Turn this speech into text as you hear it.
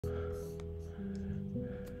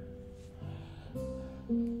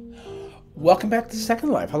Welcome back to Second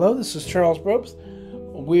Life. Hello, this is Charles Brobst.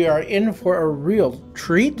 We are in for a real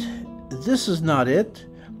treat. This is not it.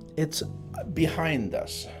 It's behind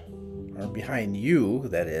us. Or behind you,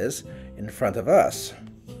 that is, in front of us.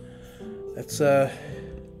 It's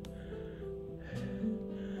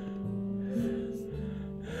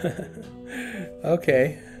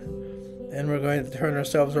okay. And we're going to turn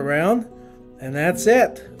ourselves around, and that's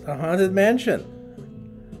it. The Haunted Mansion.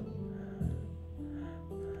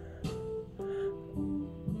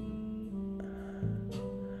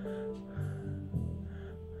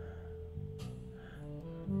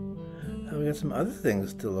 We got some other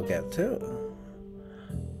things to look at too.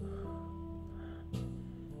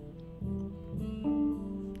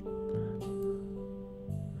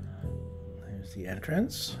 There's the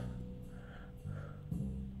entrance.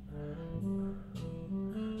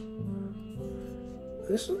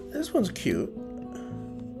 This one's cute.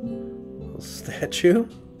 Little statue.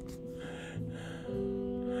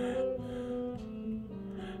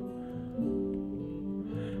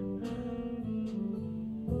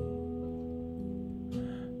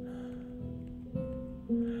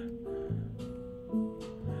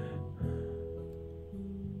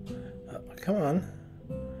 Come on.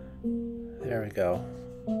 There we go.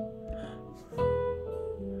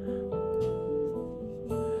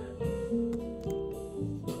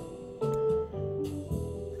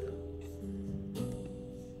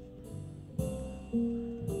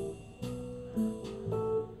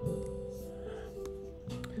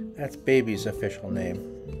 That's Baby's official name.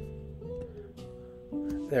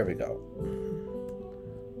 There we go.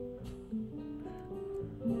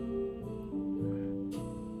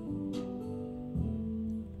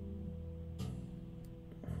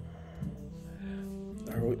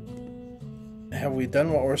 Have we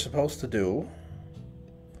done what we're supposed to do?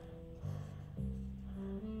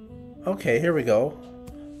 Okay, here we go.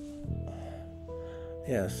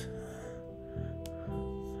 Yes.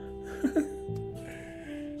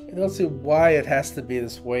 I don't see why it has to be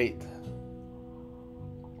this weight.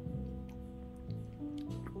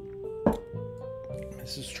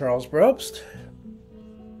 This is Charles Brobst.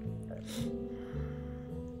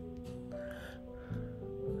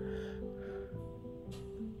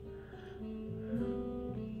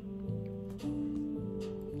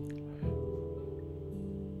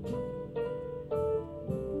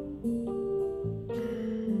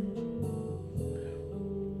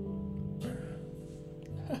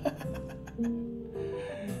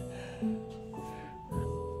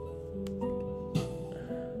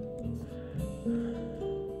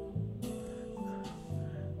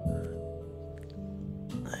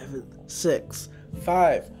 Six,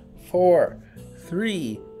 5, 4,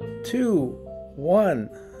 3, 2, 1.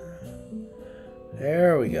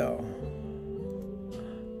 There we go.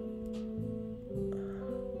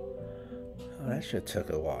 Oh, that sure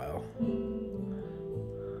took a while.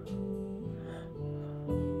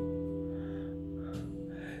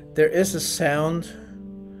 There is a sound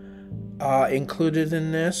included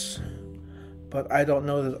in this, but I don't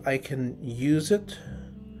know that I can use it,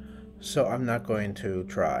 so I'm not going to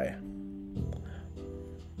try.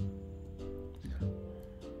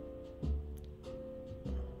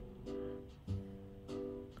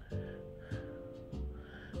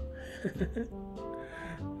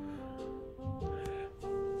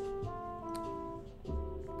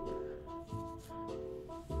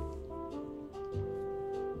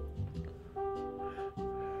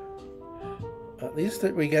 At least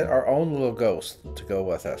that we get our own little ghost to go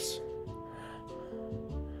with us.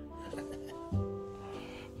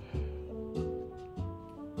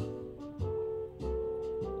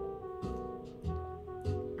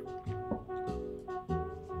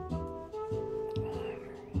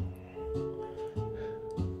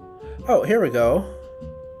 Oh, here we go.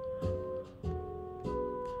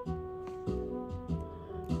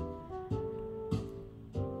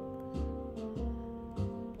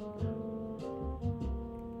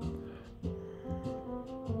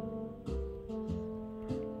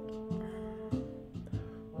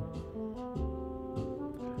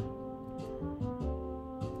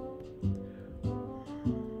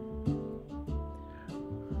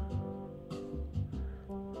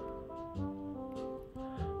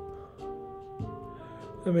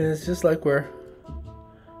 I mean, it's just like we're...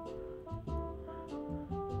 Oh,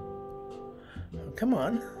 come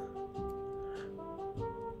on.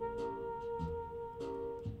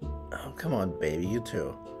 Oh, come on, baby, you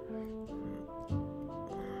too.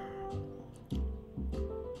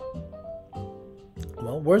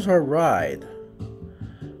 Well, where's our ride?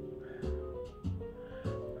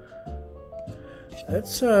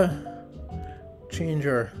 Let's change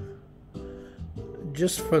our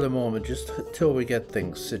just for the moment, just till we get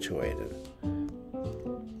things situated.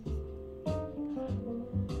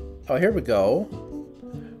 Oh, here we go.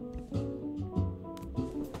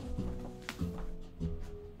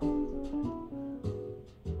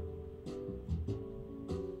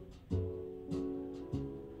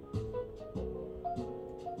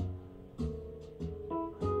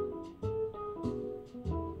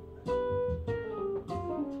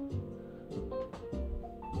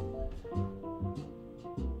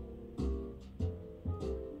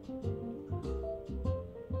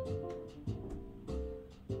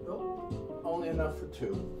 Only enough for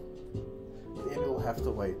two. Maybe we'll have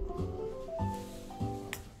to wait.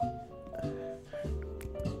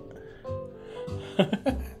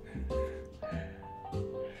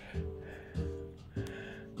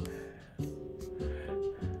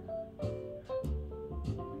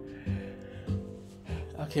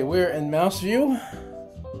 Okay, we're in mouse view.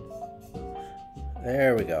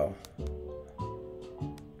 There we go.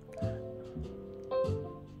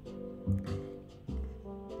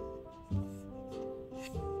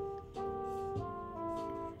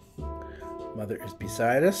 Mother is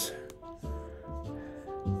beside us.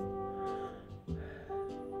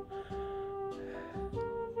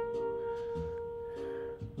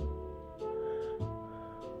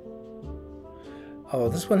 Oh,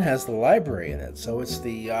 this one has the library in it, so it's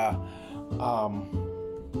the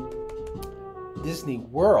Disney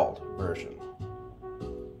World version.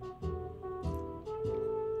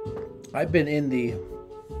 I've been in the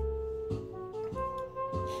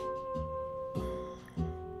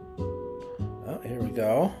here we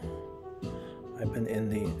go. I've been in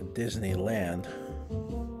the Disneyland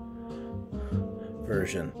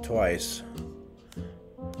version twice.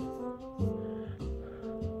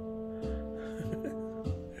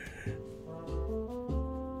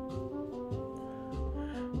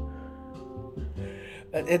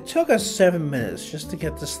 It took us 7 minutes just to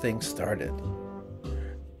get this thing started.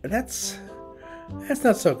 That's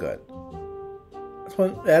not so good.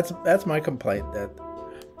 That's my complaint, that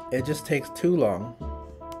it just takes too long.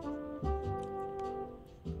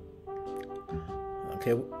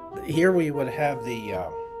 Okay, here we would have the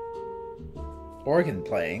organ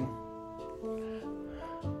playing,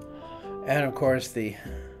 and of course the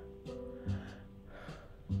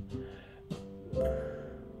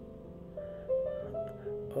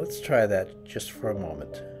let's try that just for a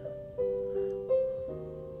moment.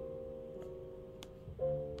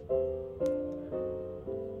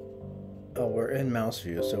 Oh, we're in mouse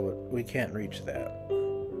view, so we can't reach that.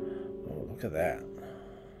 Oh, look at that.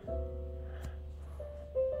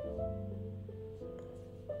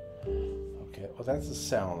 Okay, well that's the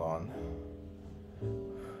sound on.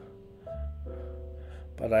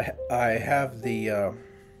 But I have the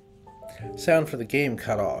sound for the game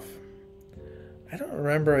cut off. I don't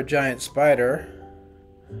remember a giant spider.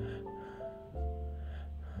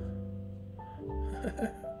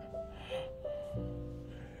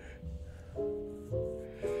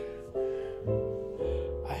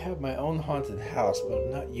 I have my own haunted house, but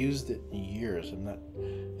I've not used it in years.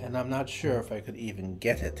 I'm not sure if I could even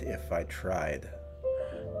get it if I tried.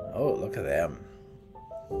 Oh, look at them.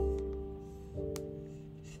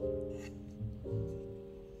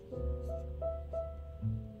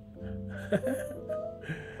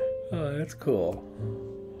 Oh, that's cool.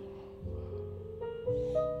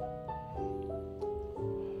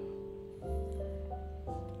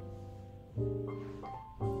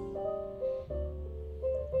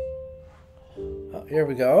 Oh, here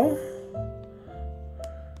we go.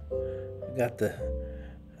 We got the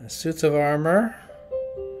suits of armor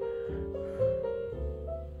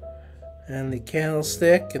and the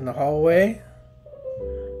candlestick in the hallway.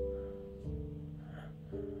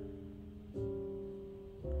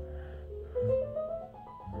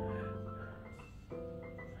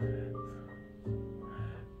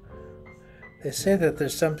 They say that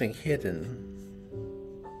there's something hidden.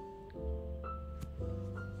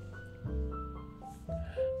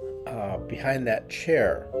 Behind that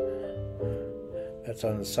chair that's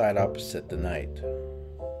on the side opposite the knight.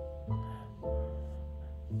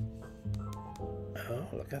 Oh,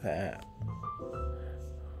 look at that.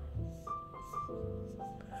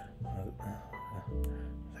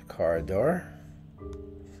 The corridor.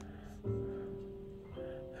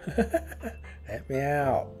 Let me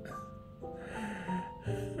out.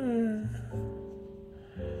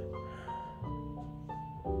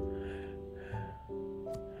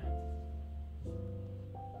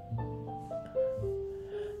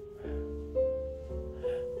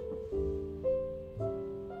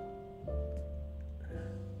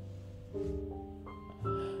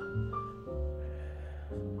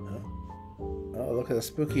 look at the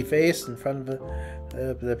spooky face in front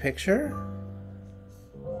of the picture.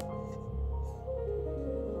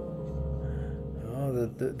 Oh,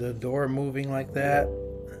 the door moving like that.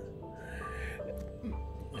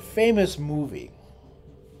 Famous movie,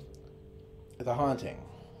 The Haunting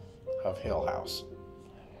of Hill House,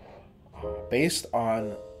 based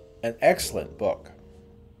on an excellent book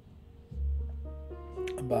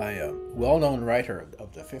by a well-known writer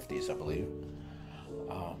of the 50s, I believe.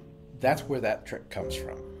 That's where that trick comes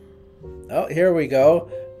from. Oh, here we go.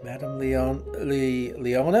 Madame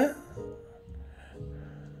Leona?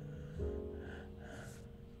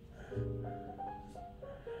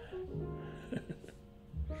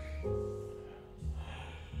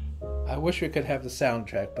 I wish we could have the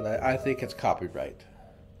soundtrack, but I think it's copyright.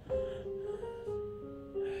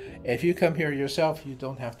 If you come here yourself, you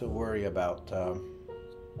don't have to worry about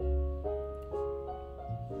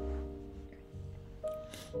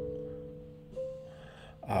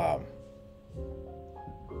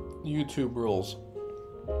YouTube rules.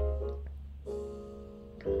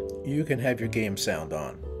 You can have your game sound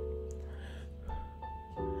on.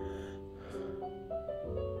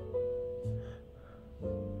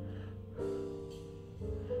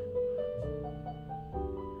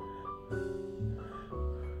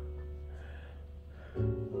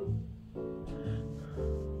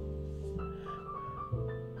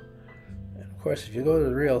 Of course, if you go to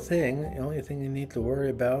the real thing, the only thing you need to worry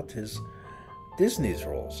about is Disney's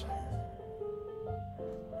rules.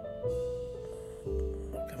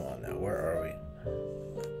 Come on now, where are we?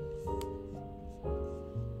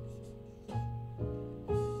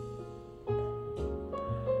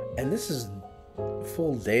 And this is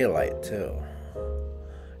full daylight too.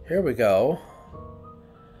 Here we go.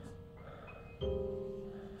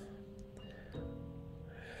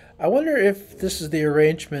 I wonder if this is the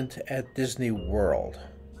arrangement at Disney World.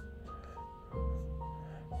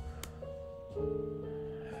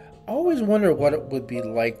 I always wonder what it would be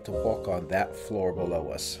like to walk on that floor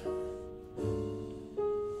below us.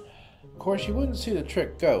 Of course, you wouldn't see the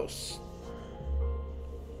trick ghosts.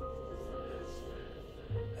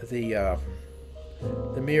 The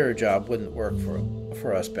mirror job wouldn't work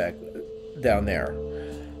for us back down there.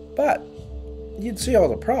 But you'd see all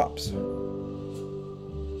the props.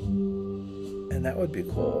 And that would be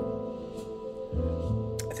cool.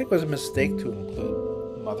 I think it was a mistake to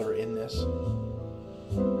include Mother in this.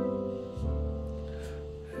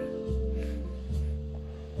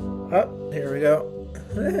 Oh, here we go.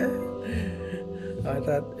 I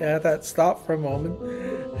thought stop for a moment.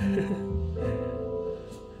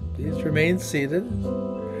 Please remain seated.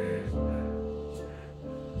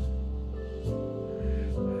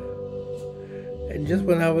 And just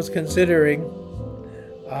when I was considering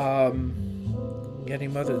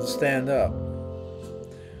getting Mother to stand up,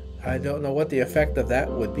 I don't know what the effect of that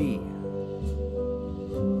would be.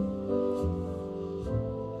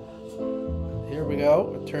 Here we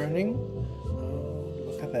go, we're turning. Oh,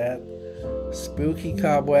 look at that. Spooky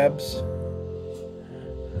cobwebs.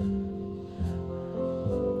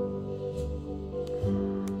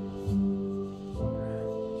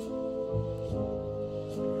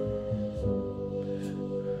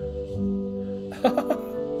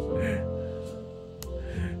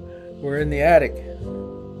 We're in the attic.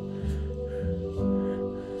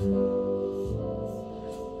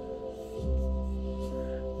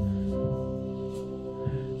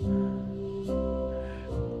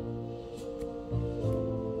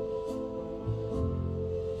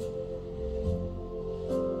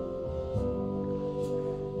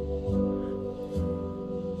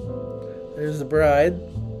 There's the bride,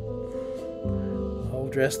 all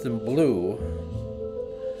dressed in blue.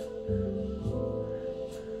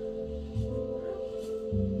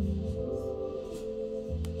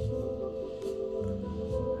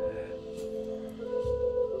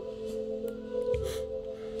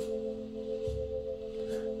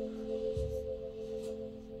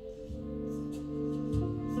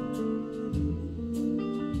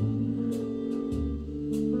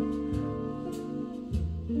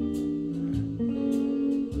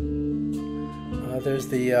 There's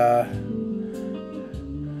the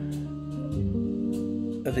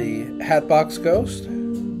Hatbox Ghost.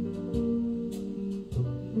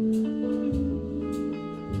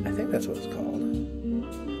 I think that's what it's called.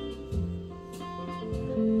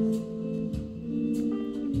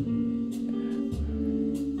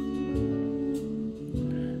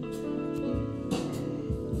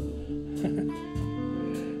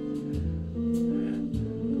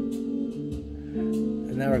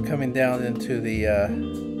 And now we're coming down into the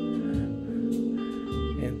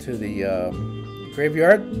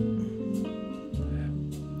graveyard.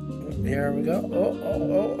 Here we go. Oh,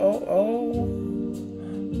 oh, oh, oh, oh.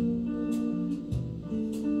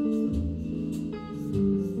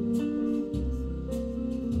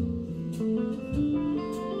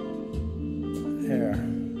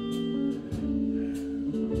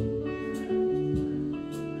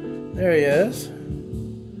 There he is.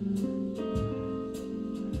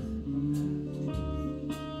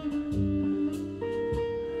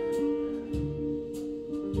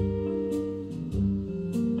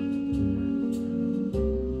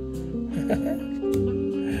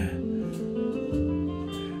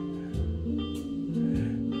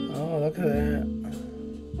 Oh, look at that.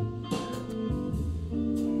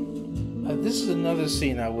 This is another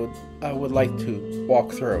scene I would like to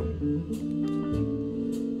walk through.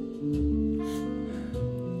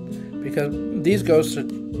 Because these ghosts are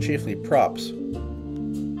chiefly props.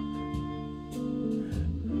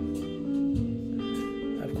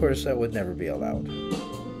 Of course, that would never be allowed.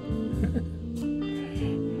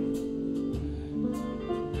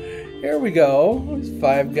 Here we go. There's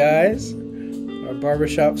 5 guys. Our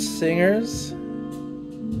barbershop singers.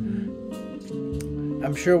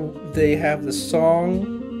 I'm sure they have the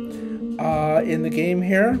song in the game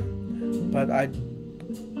here, but I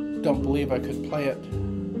don't believe I could play it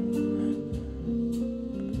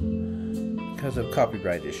because of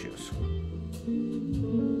copyright issues.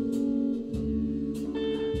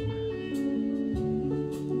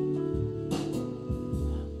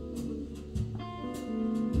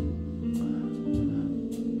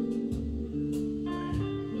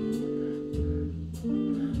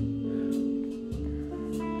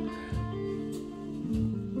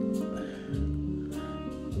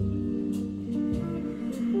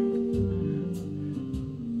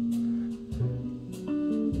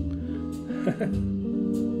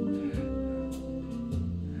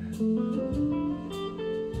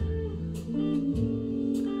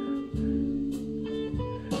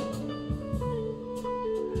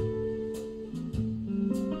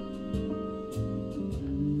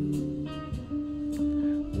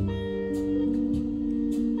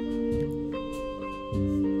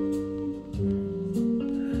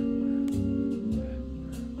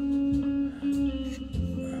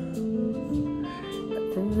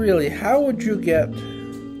 Really, how would you get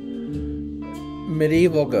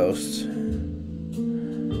medieval ghosts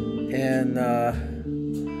in a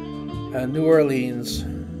New Orleans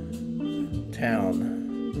town?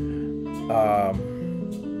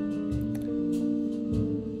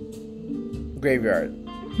 Graveyard.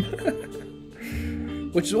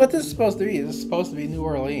 Which is what this is supposed to be. This is supposed to be New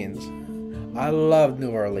Orleans. I love New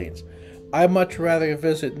Orleans. I'd much rather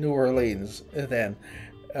visit New Orleans than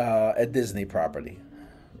a Disney property.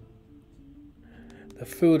 The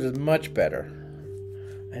food is much better,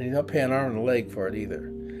 and you don't pay an arm and a leg for it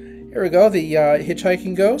either. Here we go, the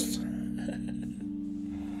hitchhiking ghost.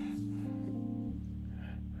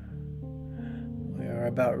 We are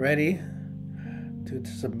about ready to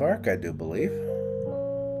disembark, I do believe.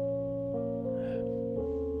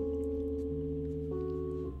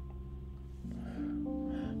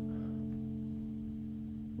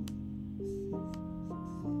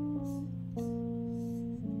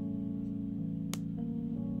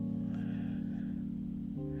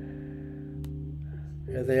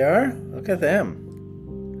 There they are. Look at them.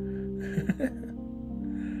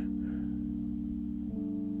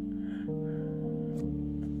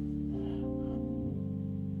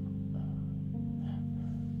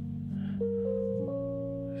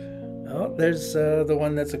 Oh, there's the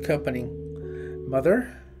one that's accompanying Mother.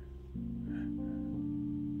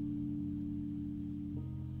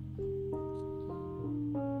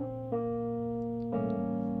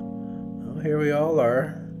 Oh, here we all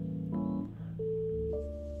are.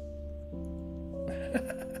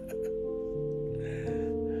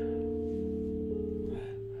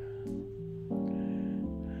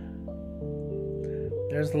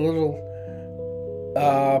 There's the little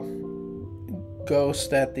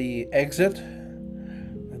ghost at the exit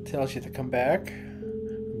that tells you to come back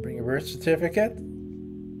and bring your birth certificate.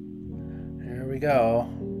 There we go.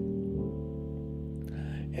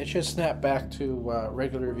 It should snap back to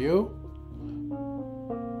regular view,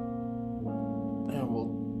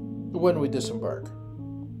 and when we disembark.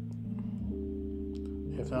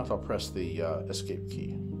 If not, I'll press the escape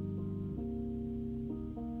key.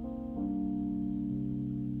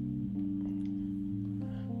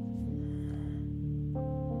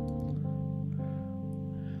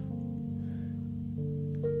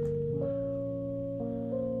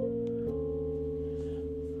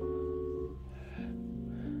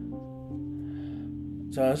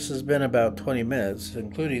 So this has been about 20 minutes,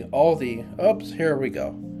 including all the... Oops, here we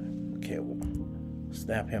go. Okay,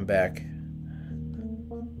 Snap him back.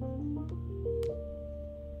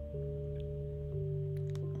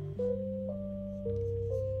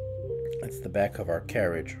 That's the back of our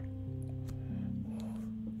carriage.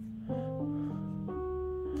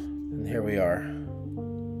 And here we are.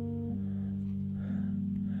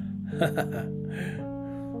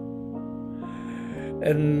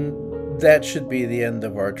 And that should be the end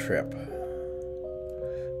of our trip.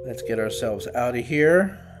 Let's get ourselves out of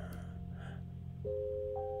here.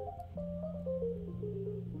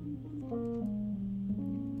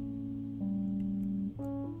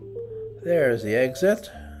 There's the exit.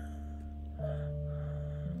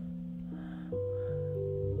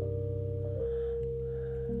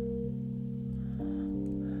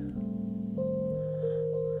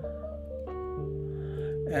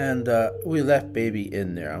 And we left baby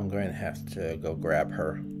in there. I'm going to have to go grab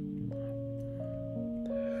her.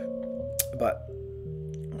 But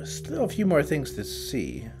still a few more things to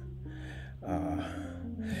see.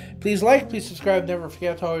 Please like, please subscribe. Never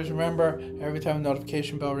forget to always remember, every time a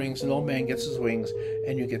notification bell rings, an old man gets his wings,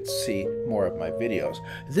 and you get to see more of my videos.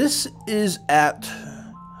 This is at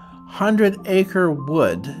 100 Acre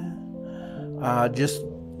Wood. Just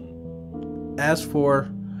ask for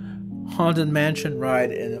Haunted Mansion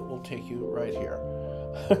Ride, and it will take you right here.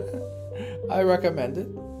 I recommend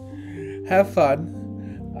it. Have fun.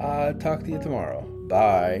 Talk to you tomorrow.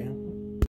 Bye.